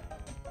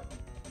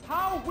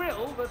 How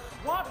will the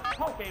swap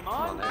Come Pokemon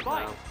on then,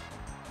 fight? now.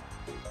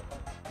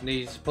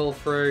 Needs to pull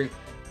through.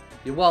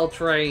 You're well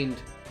trained.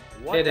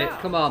 What Hit it. now?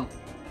 Come on.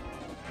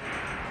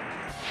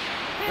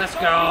 Hit Let's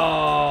the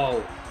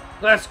go.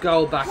 Let's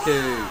go, Baku.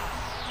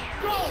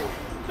 Go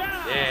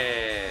down.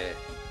 Yeah.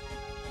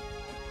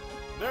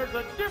 There's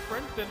a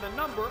difference in the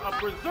number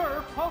of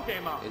reserve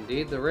Pokemon.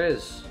 Indeed, there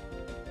is.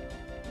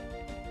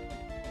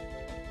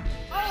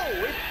 Oh,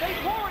 it's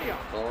Vaporeon.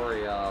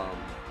 Thorium.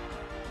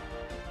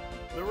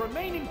 The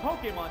remaining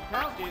Pokemon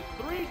count is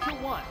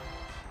 3-1.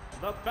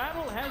 The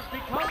battle has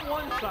become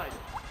one-sided.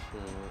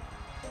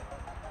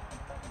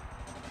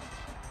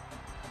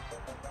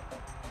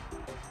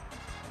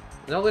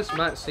 Now this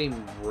might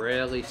seem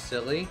really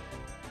silly.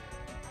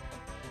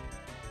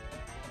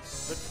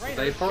 The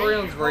trainer Vaporeon's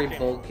changes very Pokemon.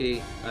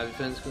 bulky.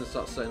 Everything's going to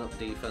start setting up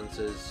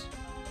defenses.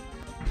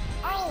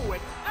 Oh,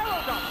 it's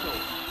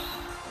Aerodactyl.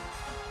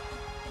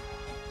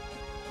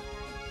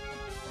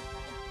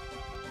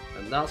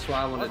 And that's what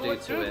I want to What'll do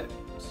it to do? it.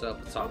 Set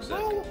up a The toxic.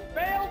 move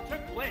failed to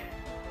click.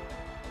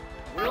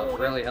 Will That'll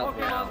really this help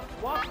me Pokemon out.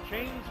 swap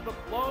change the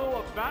flow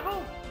of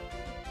battle?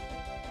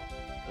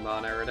 Come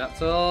on,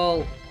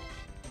 Aerodactyl.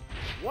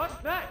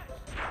 What's next?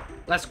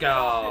 Let's It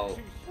go.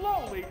 to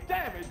slowly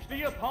damage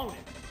the opponent.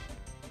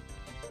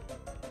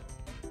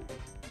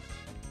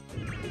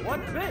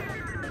 What's this?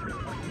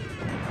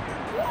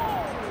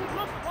 Whoa!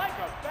 Looks like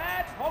a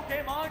bad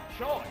Pokemon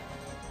choice.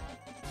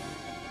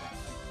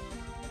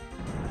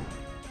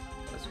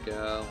 Let's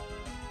go.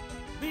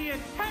 The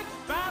intense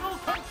battle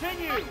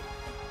continues.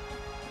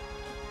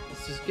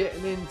 This is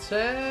getting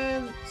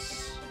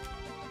intense.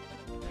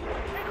 It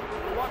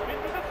flew up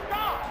into the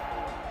sky.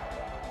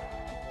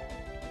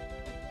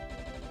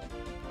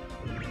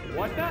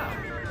 What now?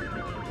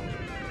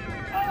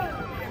 Oh,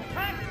 the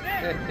attack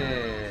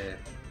missed.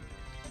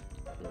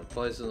 The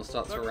poison will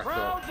start The to rack up.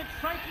 crowd's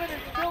excitement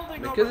is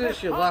building Because over it's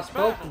this your hot last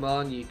battle.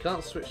 Pokemon, you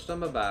can't switch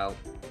them about.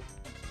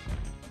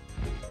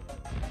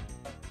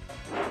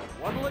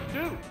 What'll it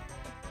do?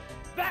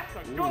 That's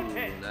a good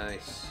hit.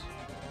 Nice.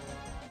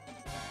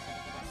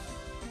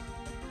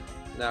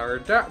 Now,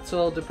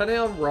 Aerodactyl, depending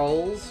on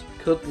rolls,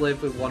 could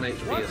live with 1 HP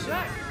or What's something.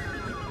 next?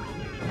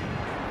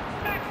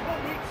 That's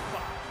the weak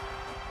spot.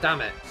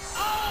 Damn it.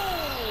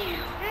 Oh,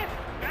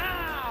 it's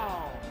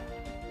down.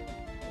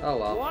 Oh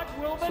well. What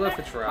will the It's worth a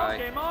next try.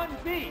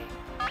 Pokemon be?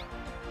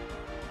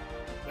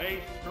 They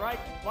strike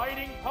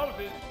fighting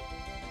poses.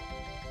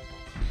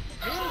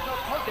 Here's a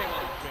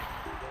Pokemon trick.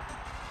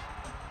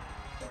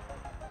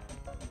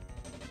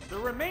 The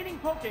remaining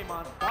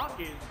Pokemon stock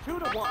is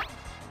 2-1.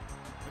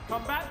 The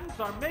combatants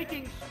are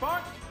making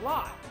sparks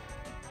fly.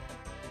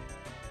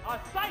 A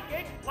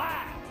Psychic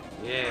Blast.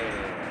 Yeah.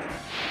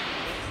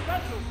 The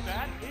special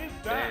stat is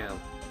down. Damn.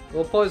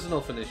 Well, poison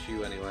will finish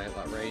you anyway at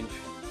that range.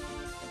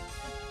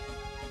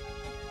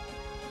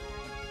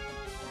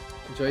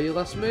 Enjoy your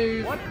last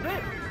move. What's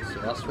this? It's the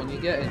last one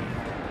you're getting.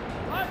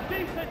 A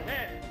decent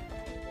hit.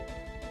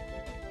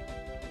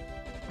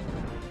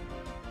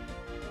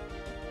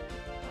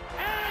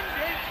 And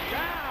it's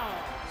down.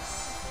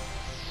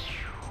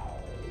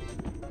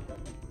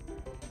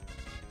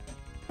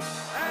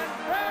 And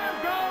there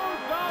goes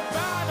the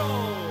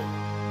battle.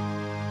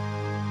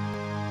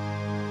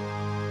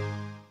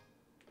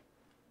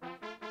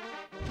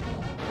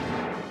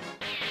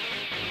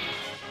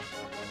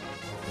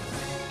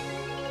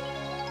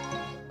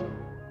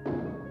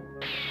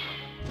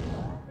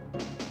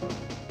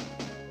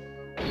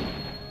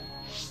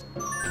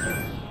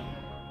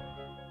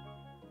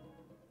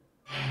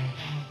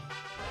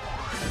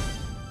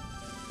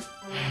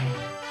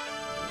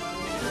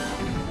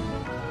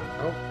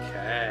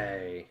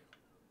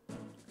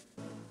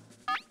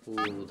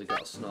 they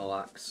got a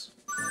Snorlax.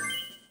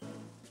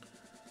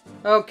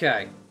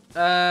 Okay.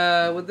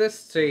 With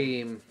this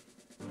team,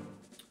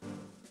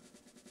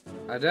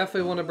 I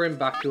definitely want to bring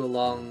Baku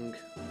along.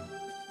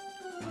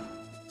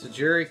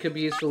 Tajiri could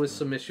be useful with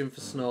submission for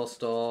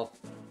Snowstorm.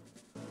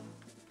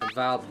 And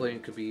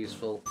Vileplume could be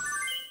useful.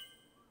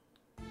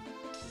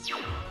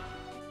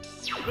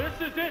 This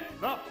is it,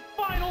 the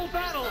final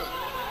battle!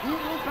 Who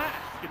will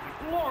bask in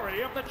the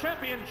glory of the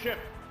championship?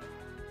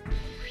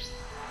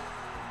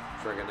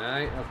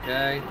 Dragonite,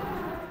 okay.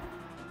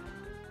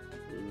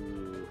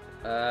 Ooh.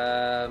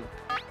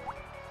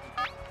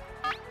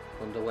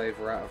 Thunder Wave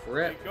are out of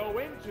Rip. We go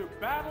into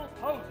battle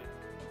posing.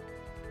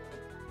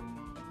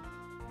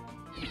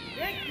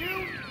 Thank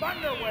you,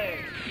 Thunder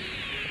Wave!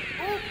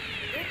 Oops,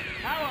 it's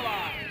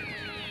paralyzed!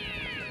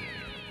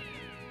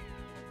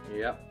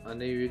 Yep, I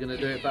knew you were going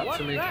to do it back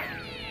to me. What's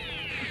that?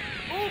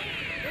 Oops,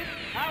 it's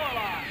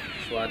paralyzed!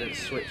 That's why I didn't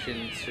switch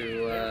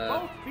into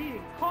Both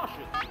being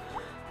cautious.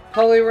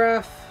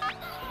 Poliwrath.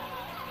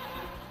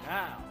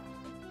 Now.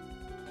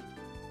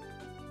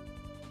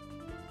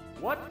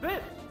 What's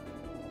this?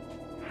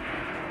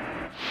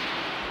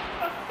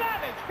 A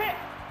savage hit!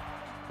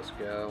 Let's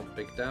go.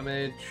 Big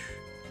damage.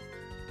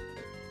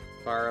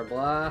 Fire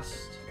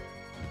Blast.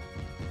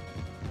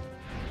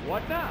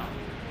 What now?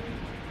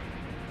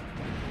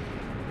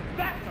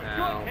 That's a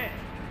good hit!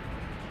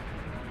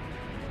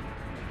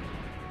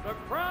 The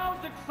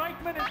crowd's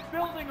excitement is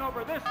building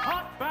over this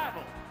hot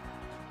battle.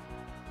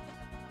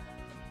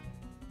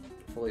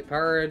 Fully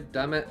powered,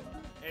 damn it.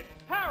 It's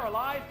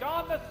paralyzed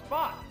on the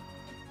spot.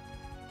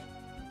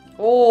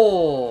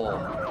 Oh!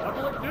 What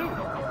will it do?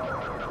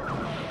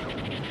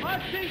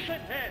 A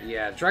decent hit!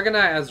 Yeah,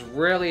 Dragonite has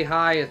really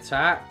high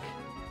attack.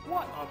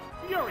 What a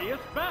furious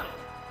battle!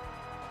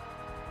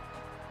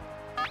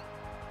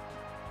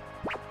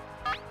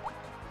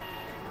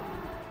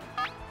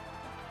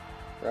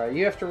 Right,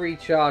 you have to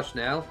recharge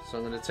now, so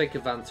I'm going to take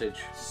advantage.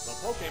 The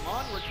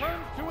Pokemon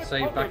returns to its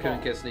Save Baku in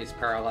Pokeball. case it needs to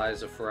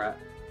paralyze a threat.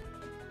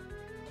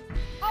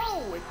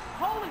 Oh, it's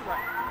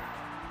Poliwrath!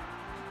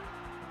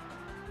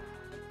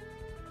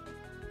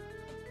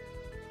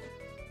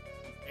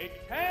 It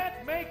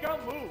can't make a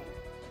move.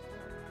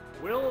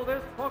 Will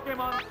this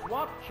Pokemon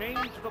swap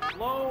change the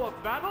flow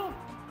of battle?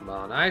 Come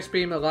on, Ice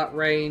Beam at that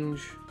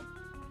range.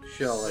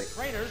 Surely. The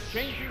trainer's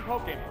changing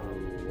Pokemon.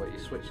 Ooh, what are you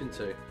switching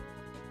to?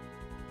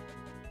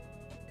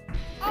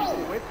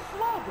 Oh, it's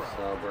Slowbro!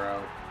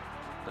 Slowbro.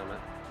 Damn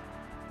it.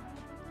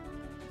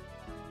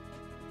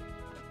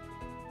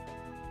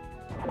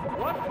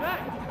 What's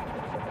next?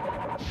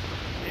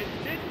 It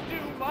didn't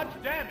do much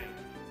damage.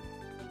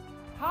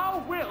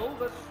 How will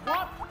the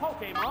swapped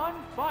Pokemon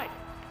fight?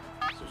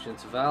 Switch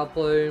into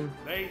Vileplume.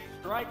 They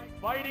strike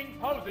fighting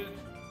poses.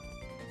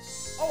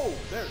 Oh,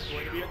 there's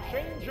going to be a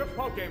change of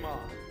Pokemon.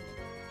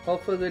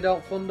 Hopefully they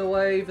don't Thunder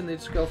Wave and they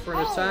just go for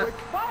an attack. It's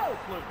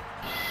Vileplume.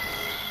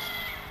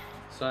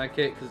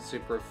 Psychic because it's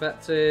super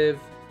effective.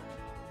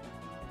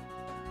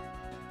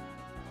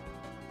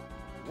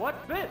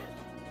 What's this?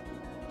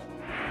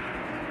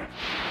 The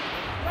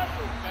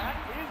special attack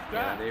is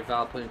Yeah, down. I knew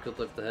Vileplume could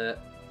lift the hit.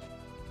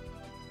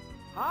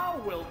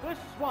 How will this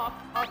swap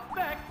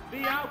affect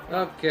the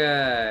outcome?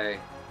 Okay.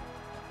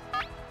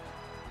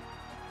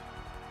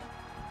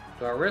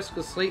 Do I risk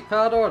a Sleep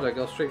Powder or do I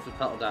go straight for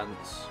Petal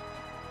Dance?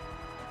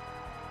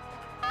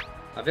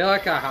 I feel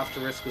like I have to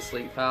risk a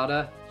Sleep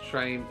Powder to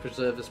try and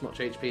preserve as much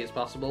HP as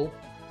possible.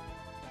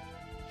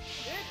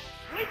 It's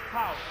Sleep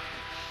Power.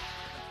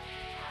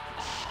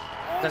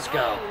 Let's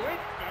go. Oh, it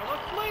fell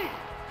asleep.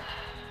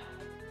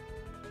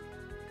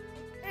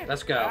 It's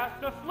Let's go.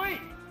 fast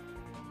asleep.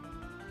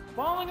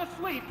 Falling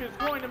asleep is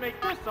going to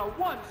make this a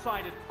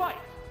one-sided fight.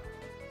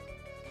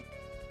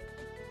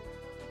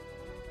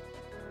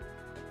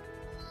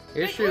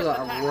 The issue that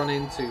I've run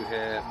into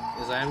here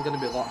is I am going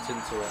to be locked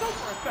into it.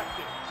 Super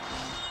effective.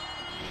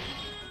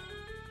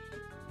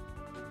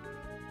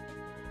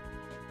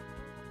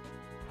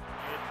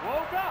 It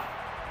woke up.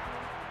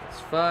 It's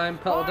fine.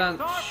 Petal Dance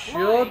Sparks are should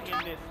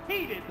flying in this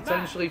heated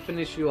potentially match.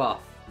 finish you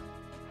off.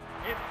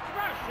 It's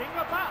thrashing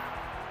about.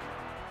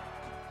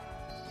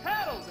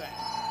 Petal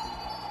Dance.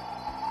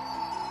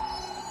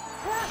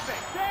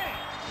 Perfect dance.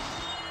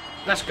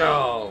 Let's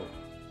go!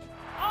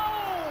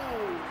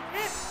 Oh,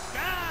 it's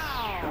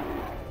down.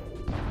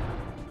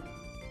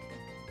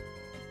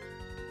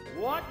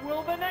 What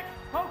will the next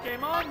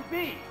Pokemon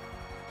be?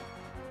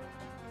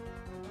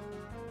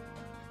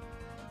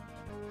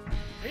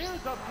 Here's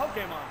a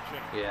Pokemon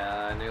change.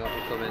 Yeah, I knew that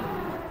would come in.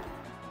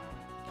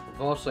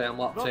 Unfortunately, I'm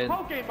locked The in.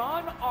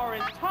 Pokemon are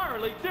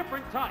entirely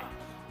different types.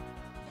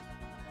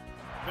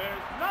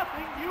 There's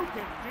nothing you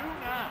can do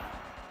now.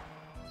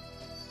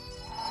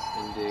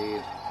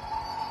 Indeed.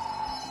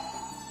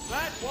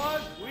 That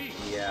was weak.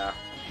 Yeah.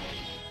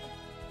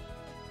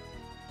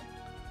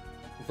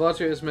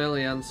 Unfortunately, it was my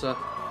only answer.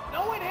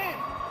 No, it is.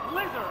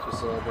 Blizzard.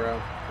 Just a little bro.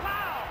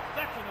 Wow,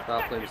 that's an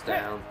Vileplume's effective hit.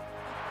 down.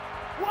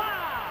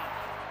 Wow.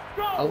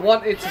 Go I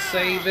wanted to down.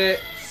 save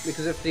it,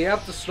 because if they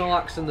have the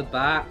Snorlax in the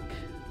back,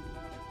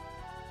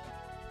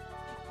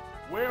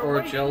 We're or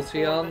a waiting for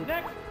Jolteon. the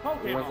next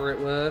whoever it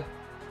were.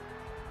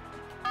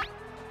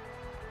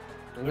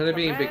 I'm gonna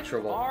be in big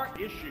trouble.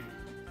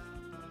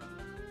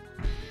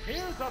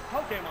 Here's a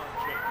Pokemon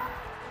chain.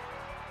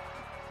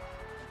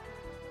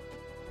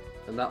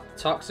 And that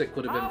toxic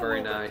would have been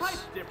very nice. How will the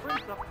type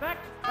difference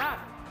affect that?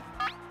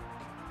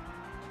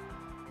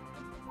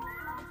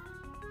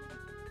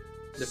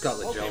 They've got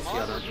the Jolteon,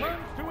 haven't they?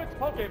 Returns to its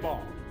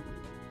Pokeball.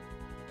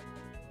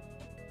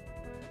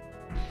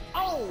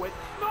 Oh, it's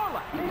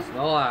Snorlax.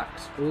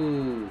 Snorlax.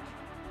 Ooh.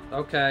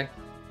 Okay.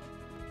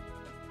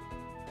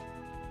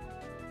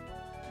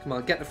 Come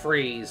on, get the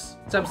freeze.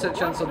 10%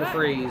 chance on the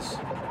freeze.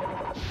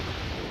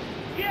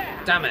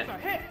 Yeah, damn it. A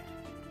hit.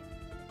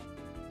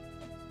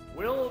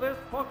 Will this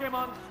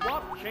Pokemon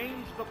swap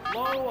change the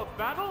flow of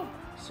battle?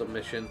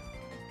 Submission.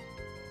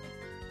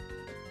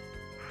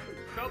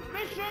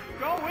 Submission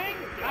going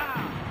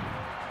down.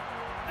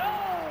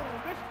 No,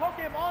 this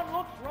Pokemon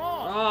looks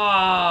wrong.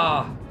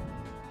 Ah!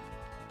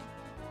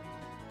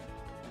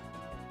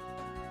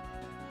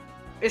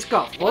 It's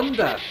got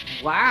thunder.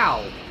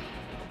 Wow.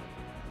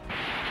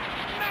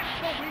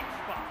 That's the weak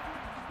spot.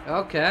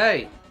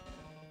 Okay.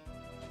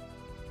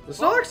 Does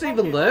Snorlax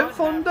even learn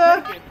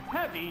thunder?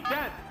 Heavy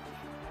damage.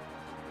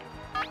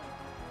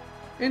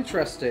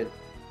 Interesting.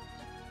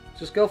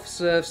 Just go for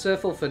Surf.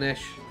 Surf will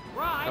finish.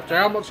 Right. After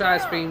how much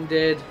Ice Beam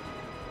did,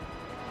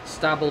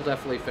 Stab will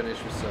definitely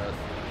finish with Surf.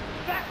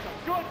 That's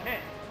a good hit.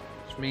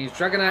 Which means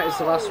Dragonite is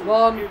the last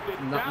one,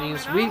 and that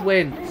means we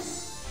win.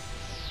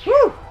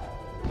 Woo!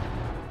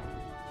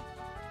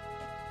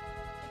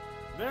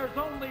 There's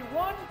only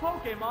one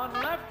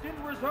Pokemon left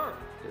in reserve.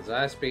 It's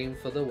Ice Beam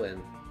for the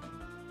win.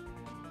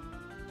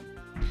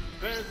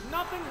 There's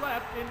nothing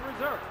left in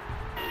reserve.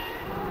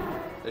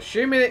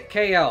 Assuming it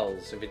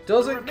KOs. If it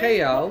doesn't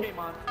KO,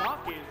 Pokemon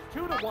stock is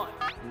 2-1.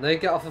 and they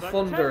get off a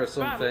Thunder or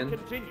something,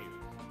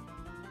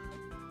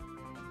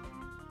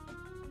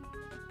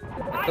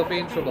 could be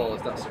in trouble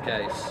if that's the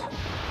case.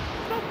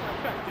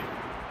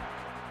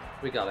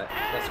 We got it.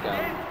 Let's go.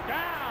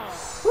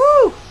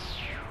 Woo!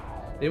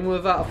 Even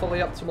without a fully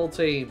optimal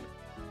team,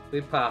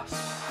 we passed.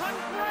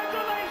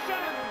 Congratulations!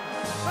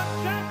 The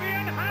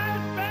champion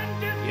has been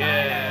decided!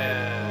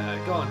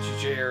 Yeah! Go on,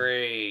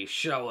 Chijiri.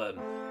 Show him.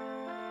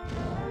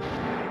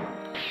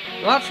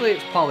 Well, actually,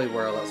 it's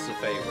Poliwhirl that's the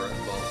favourite,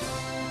 but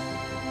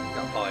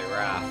got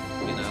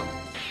Poliwrath, you know.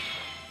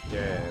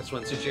 Yeah, it's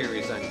when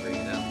Tajiri's angry,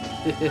 you know.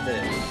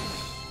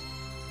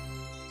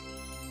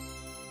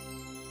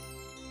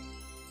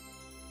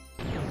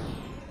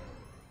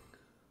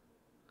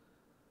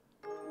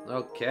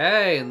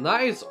 Okay, and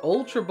that is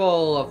Ultra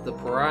Ball of the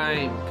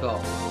Prime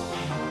Cup.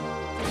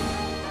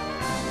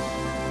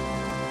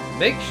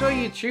 Make sure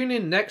you tune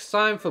in next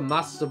time for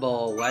Master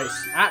Ball, where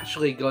it's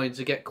actually going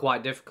to get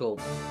quite difficult.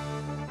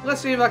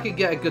 Let's see if I can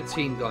get a good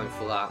team going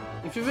for that.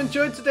 If you've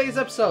enjoyed today's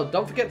episode,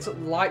 don't forget to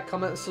like,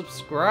 comment, and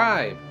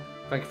subscribe.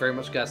 Thank you very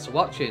much, guys, for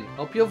watching.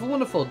 Hope you have a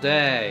wonderful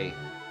day.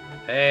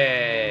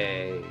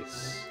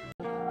 Peace.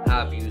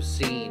 Have you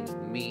seen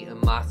me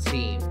and my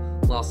team?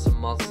 Lost some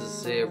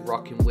monsters here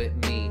rocking with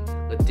me.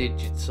 A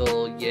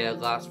digital, yeah,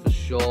 that's for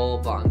sure.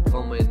 But I'm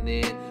coming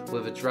in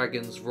with a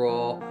dragon's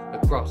roar.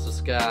 Across the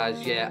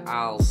skies, yeah,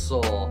 I'll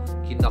soar.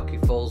 Kinoki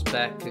falls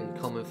back and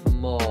coming for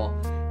more.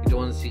 You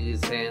don't want to see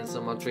his hands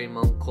on my dream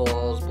on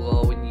claws.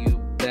 Blowing you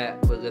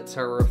back with a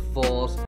terror force.